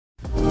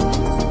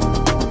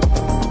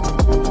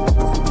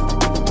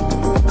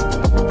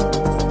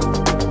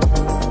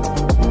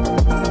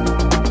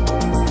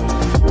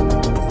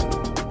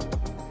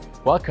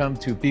Welcome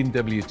to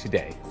BMW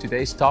Today.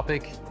 Today's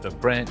topic, the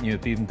brand new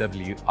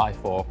BMW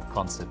i4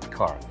 concept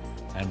car.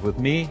 And with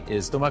me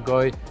is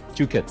Domagoj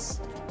Jukic,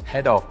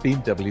 head of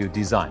BMW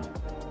Design.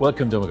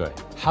 Welcome, Domagoj.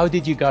 How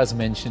did you guys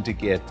manage to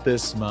get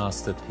this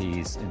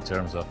masterpiece in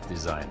terms of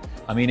design?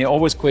 I mean, I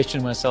always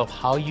question myself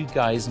how you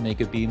guys make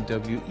a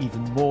BMW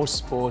even more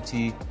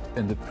sporty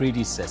than the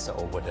predecessor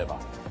or whatever.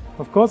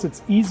 Of course,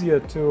 it's easier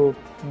to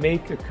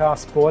make a car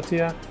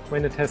sportier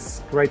when it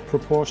has great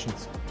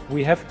proportions.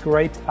 We have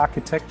great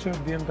architecture at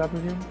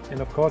BMW, and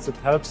of course it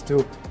helps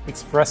to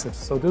express it.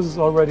 So this is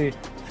already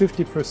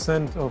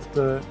 50% of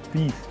the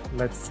beef,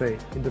 let's say.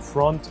 In the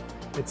front,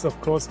 it's of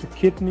course the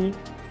kidney,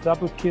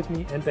 double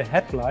kidney, and the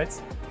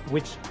headlights,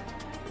 which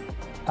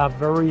are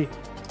very,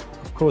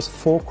 of course,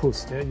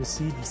 focused. Yeah? You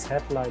see these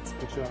headlights,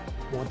 which are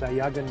more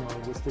diagonal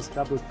with this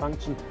double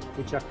function,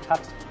 which are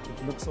cut.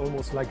 It looks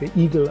almost like an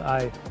eagle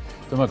eye.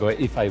 Domagoj,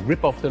 if I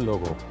rip off the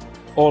logo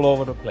all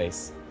over the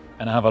place,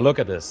 and I have a look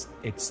at this,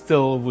 it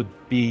still would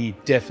be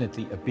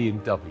definitely a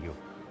BMW.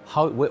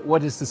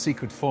 What is the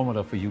secret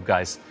formula for you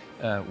guys?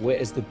 Where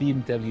is the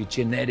BMW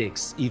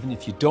genetics? Even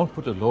if you don't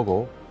put a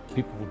logo,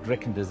 people would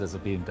reckon this as a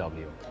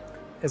BMW.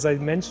 As I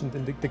mentioned,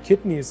 the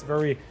kidney is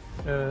very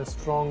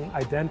strong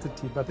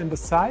identity, but in the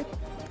side,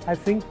 I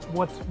think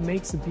what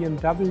makes a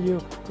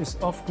BMW is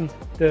often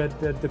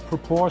the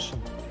proportion.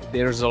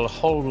 There's a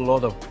whole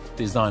lot of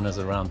designers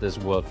around this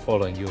world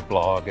following your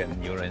blog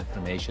and your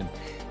information.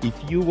 If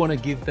you want to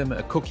give them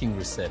a cooking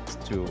recipe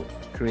to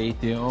create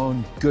their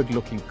own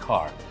good-looking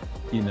car,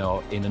 you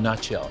know, in a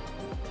nutshell,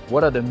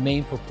 what are the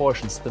main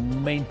proportions, the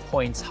main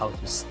points, how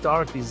to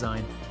start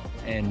design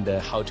and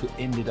how to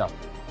end it up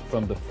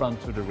from the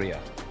front to the rear,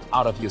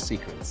 out of your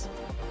secrets?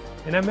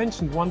 And I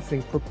mentioned one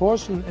thing,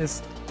 proportion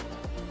is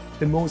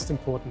the most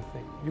important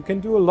thing. You can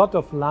do a lot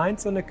of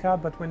lines on a car,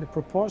 but when the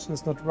proportion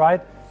is not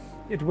right,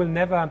 it will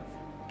never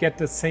get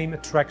the same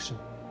attraction.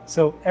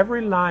 So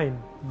every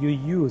line you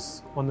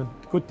use on a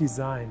good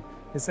design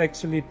is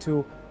actually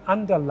to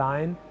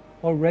underline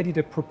already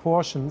the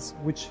proportions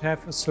which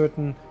have a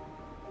certain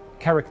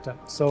character.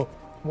 So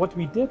what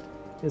we did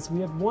is we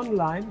have one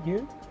line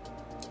here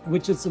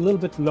which is a little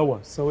bit lower.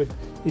 So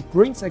it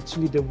brings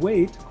actually the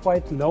weight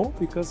quite low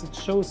because it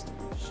shows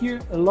here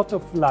a lot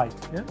of light.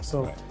 Yeah?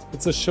 So right.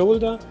 It's a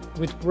shoulder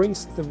which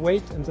brings the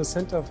weight and the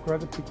center of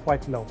gravity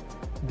quite low.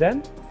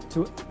 Then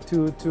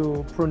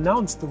to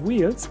pronounce the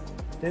wheels,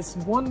 there's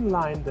one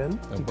line then,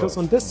 because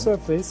on this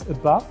surface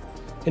above,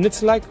 and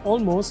it's like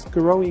almost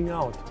growing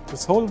out.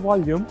 This whole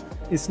volume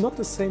is not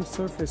the same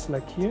surface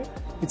like here,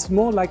 it's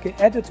more like an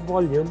added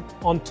volume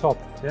on top,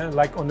 yeah,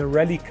 like on a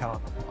rally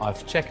car.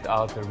 I've checked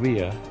out the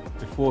rear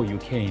before you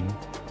came,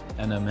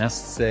 and I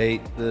must say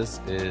this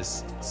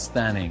is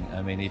stunning.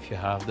 I mean, if you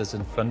have this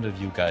in front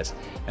of you guys,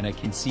 and I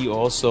can see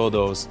also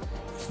those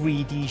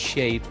 3D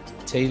shaped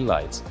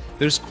taillights.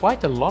 There's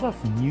quite a lot of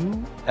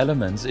new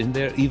elements in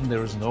there, even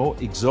there is no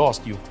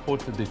exhaust. You've put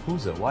the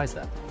diffuser. Why is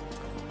that?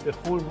 The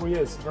whole rear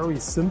is very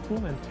simple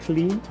and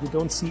clean. You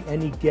don't see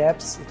any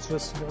gaps. It's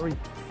just very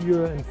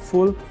pure and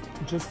full.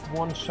 Just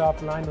one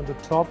sharp line on the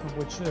top,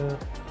 which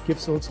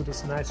gives also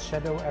this nice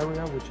shadow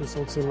area, which is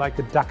also like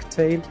a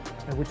ducktail,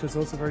 and which is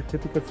also very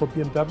typical for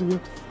BMW.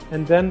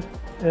 And then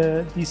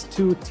these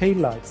two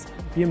taillights.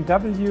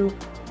 BMW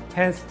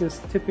has this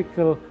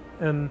typical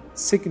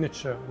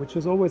signature, which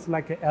is always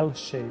like an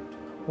L-shaped.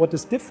 What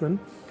is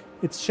different,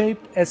 it's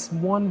shaped as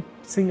one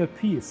single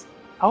piece.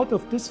 Out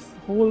of this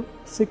whole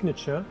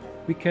signature,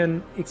 we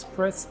can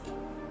express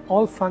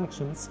all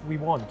functions we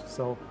want.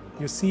 So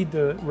you see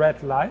the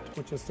red light,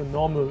 which is the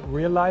normal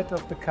rear light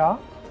of the car.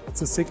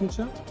 It's a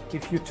signature.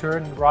 If you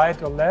turn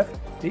right or left,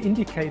 the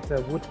indicator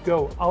would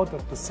go out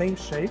of the same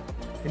shape.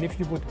 And if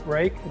you would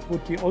brake, it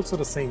would be also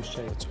the same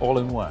shape. It's all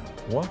in one.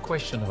 One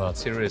question about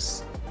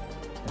Series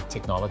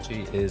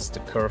technology is the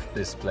curved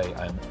display.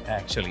 I'm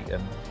actually a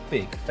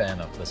big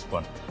fan of this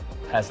one.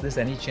 Has this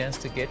any chance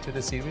to get to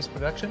the series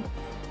production?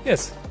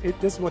 Yes,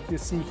 this what you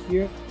see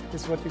here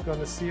is what you're going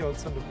to see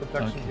also in the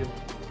production unit.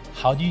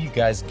 How do you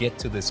guys get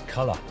to this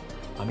color?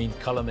 I mean,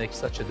 color makes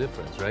such a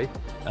difference, right?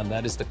 And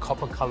that is the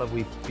copper color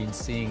we've been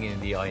seeing in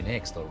the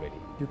iNext already.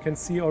 You can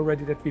see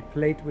already that we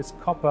played with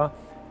copper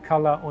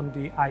color on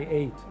the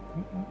i8.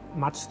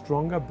 Much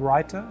stronger,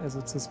 brighter, as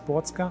it's a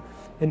sports car.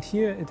 And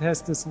here it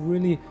has this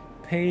really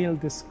pale,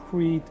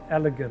 discreet,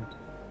 elegant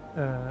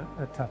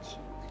touch.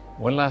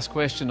 One last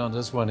question on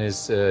this one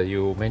is,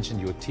 you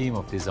mentioned your team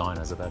of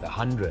designers, about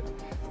 100.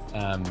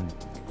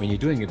 When you're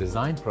doing a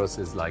design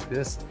process like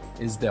this,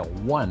 is there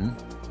one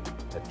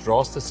that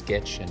draws the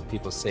sketch and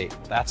people say,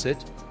 that's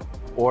it?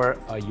 Or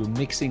are you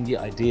mixing the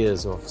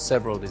ideas of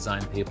several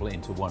design people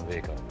into one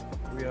vehicle?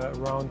 We are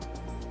around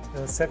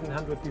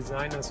 700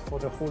 designers for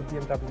the whole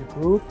BMW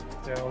group.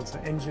 There are also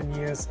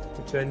engineers,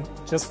 which are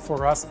just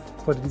for us,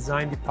 for the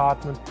design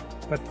department.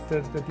 But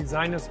the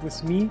designers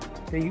with me,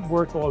 they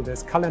work all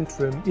this, color and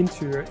trim,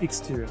 interior,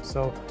 exterior.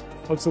 So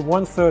also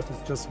 1/3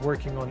 is just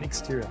working on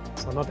exterior,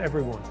 so not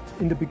everyone.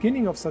 In the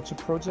beginning of such a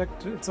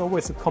project, it's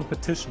always a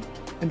competition.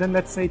 And then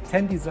let's say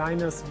 10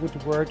 designers would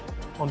work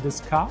on this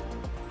car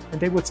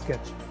and they would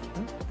sketch.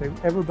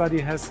 Everybody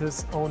has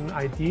his own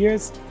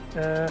ideas,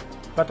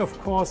 but of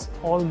course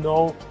all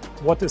know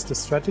what is the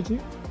strategy.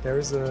 There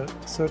is a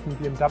certain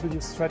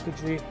BMW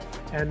strategy,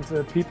 and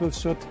people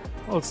should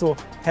also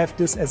have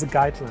this as a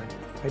guideline.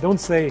 I don't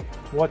say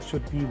what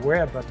should be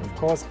where, but of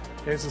course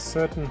there's a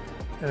certain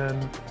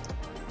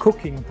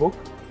cooking book,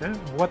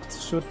 what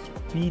should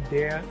be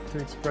there to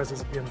express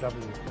as a BMW.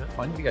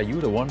 Finally, are you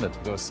the one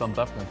that goes summed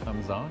up and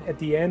comes out? At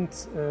the end,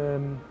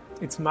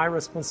 it's my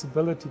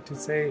responsibility to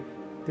say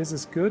this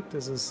is good,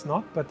 this is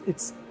not, but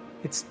it's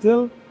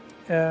still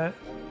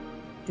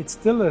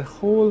a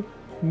whole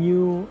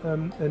new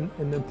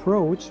an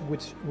approach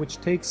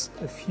which takes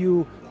a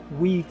few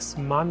weeks,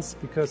 months,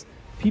 because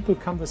people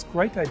come with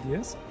great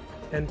ideas,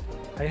 and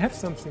I have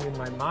something in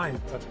my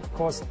mind, but of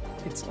course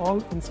it's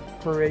all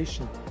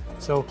inspiration.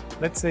 So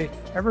let's say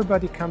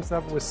everybody comes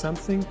up with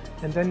something,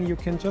 and then you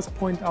can just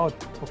point out,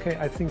 okay,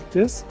 I think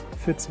this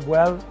fits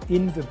well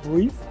in the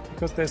brief,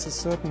 because there's a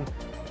certain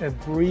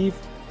brief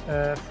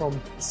from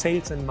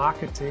sales and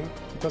marketing,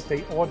 because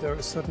they order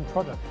a certain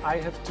product. I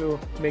have to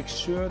make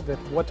sure that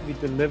what we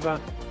deliver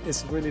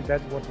is really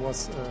that what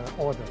was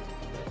ordered.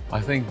 I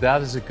think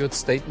that is a good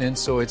statement.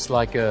 So it's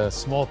like a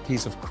small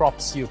piece of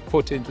crops you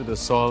put into the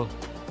soil,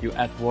 you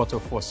add water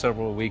for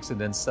several weeks, and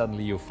then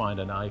suddenly you find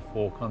an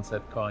i4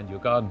 concept car in your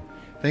garden.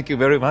 Thank you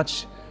very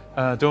much,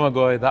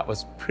 Domagoj. That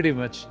was pretty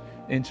much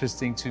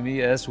interesting to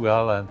me as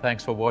well, and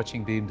thanks for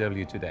watching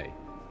BMW Today.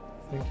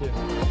 Thank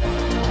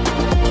you.